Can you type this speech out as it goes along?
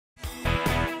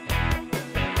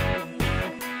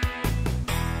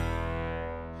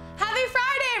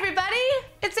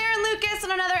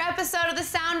episode of the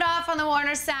Sound Off on the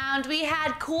Warner Sound. We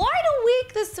had quite a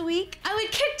week this week. And we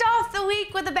kicked off the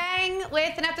week with a bang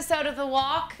with an episode of The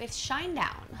Walk with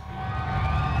Shinedown.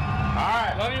 All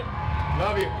right, love you.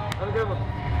 Love you. Have a good one.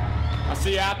 I'll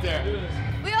see you out there.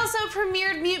 We also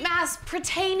premiered MUTEMATH's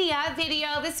Prytania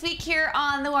video this week here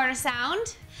on the Warner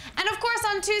Sound. And of course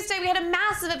on Tuesday we had a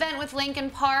massive event with Linkin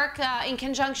Park in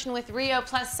conjunction with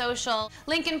Rio+Social.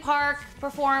 Linkin Park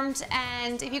performed,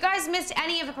 and if you guys missed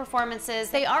any of the performances,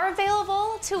 they are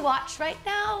available to watch right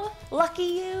now. Lucky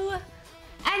you.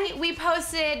 And we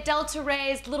posted Delta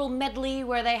Rae's little medley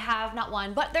where they have not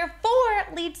one, but they're 4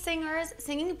 lead singers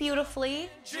singing beautifully.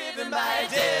 Driven by a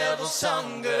devil's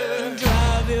hunger.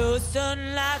 Drive your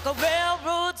son like a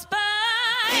railroad spine.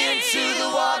 Into the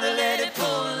water, let it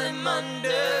pull him under.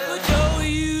 But though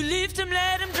you lift him,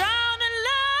 let him drown in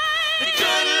life. The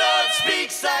good Lord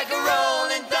speaks like a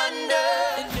rolling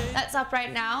thunder. That's up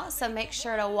right now, so make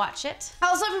sure to watch it.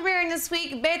 Also premiering this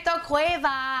week, Beto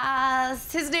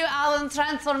Cuevas, his new album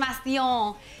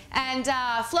Transformación. And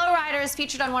Flo Rida is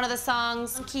featured on one of the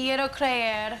songs, Quiero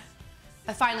Creer.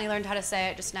 I finally learned how to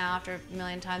say it just now after a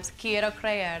million times. Quiero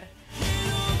Creer.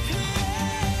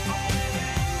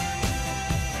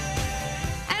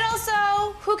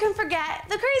 Who can forget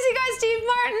the crazy guy Steve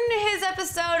Martin? His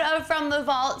episode of From the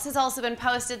Vaults has also been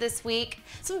posted this week.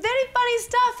 Some very funny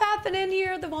stuff happening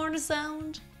here at the Warner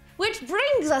Sound. Which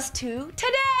brings us to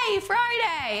today,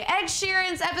 Friday. Ed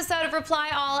Sheeran's episode of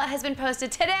Reply All has been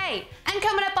posted today. And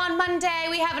coming up on Monday,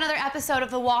 we have another episode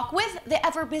of The Walk with the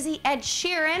ever-busy Ed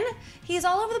Sheeran. He's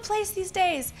all over the place these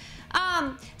days.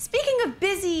 Speaking of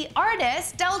busy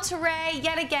artists, Delta Rae,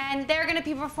 yet again, they're gonna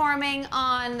be performing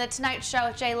on The Tonight Show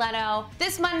with Jay Leno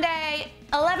this Monday,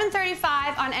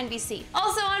 11:35 on NBC.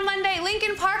 Also on Monday,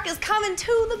 Linkin Park is coming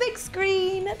to the big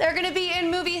screen. They're gonna be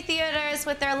in movie theaters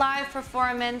with their live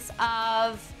performance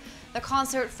of the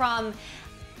concert from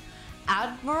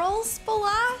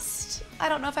Admiralspalast? I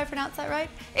don't know if I pronounced that right.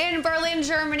 In Berlin,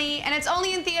 Germany, and it's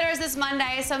only in theaters this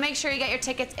Monday, so make sure you get your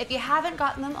tickets if you haven't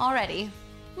gotten them already.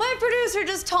 My producer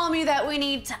just told me that we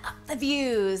need to up the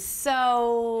views,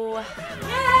 so...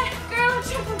 Yeah, girl,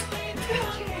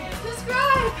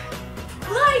 subscribe,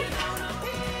 like,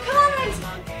 comment,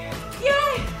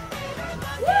 yay!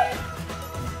 Woo!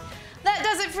 That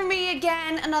does it for me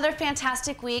again. Another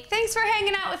fantastic week. Thanks for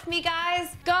hanging out with me,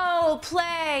 guys. Go,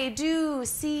 play, do,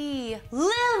 see,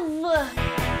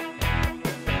 live!